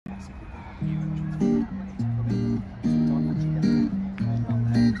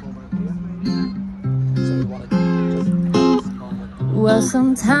Well,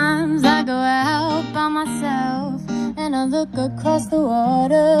 sometimes I go out by myself and I look across the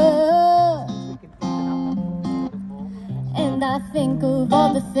water, and I think of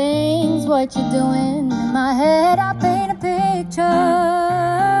all the things what you're doing. In my head I paint a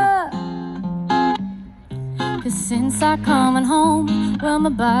picture, 'cause since I coming home, well, my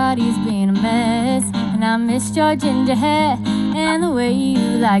body's been a mess, and I miss your ginger hair and the way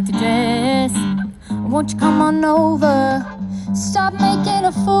you like to dress. Won't you come on over? Stop making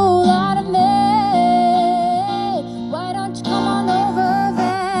a fool out of me. Why don't you come on over,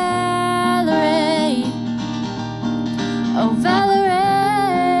 Valerie? Oh, Valerie.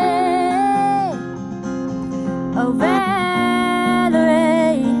 Oh,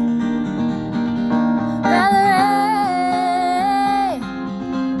 Valerie. Valerie.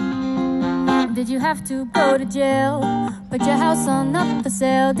 Did you have to go to jail? Put your house on up for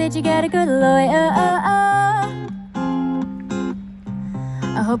sale? Did you get a good lawyer?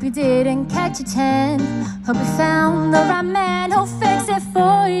 I hope you didn't catch a tan. Hope you found the right man who'll fix it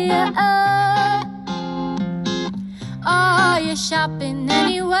for you. Oh, you're shopping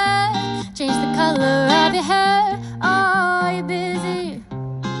anywhere? Change the color of your hair? Oh, you're busy.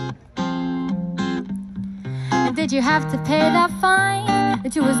 And did you have to pay that fine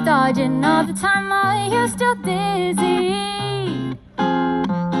that you was dodging all the time? Oh, you're still dizzy.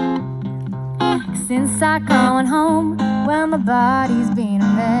 Since I coming home, well, my body's been a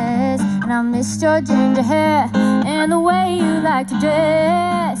mess, and I missed your ginger hair and the way you like to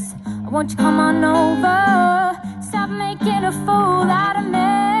dress. Won't you come on over? Stop making a fool out of me.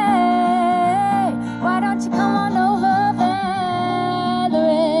 Why don't you come on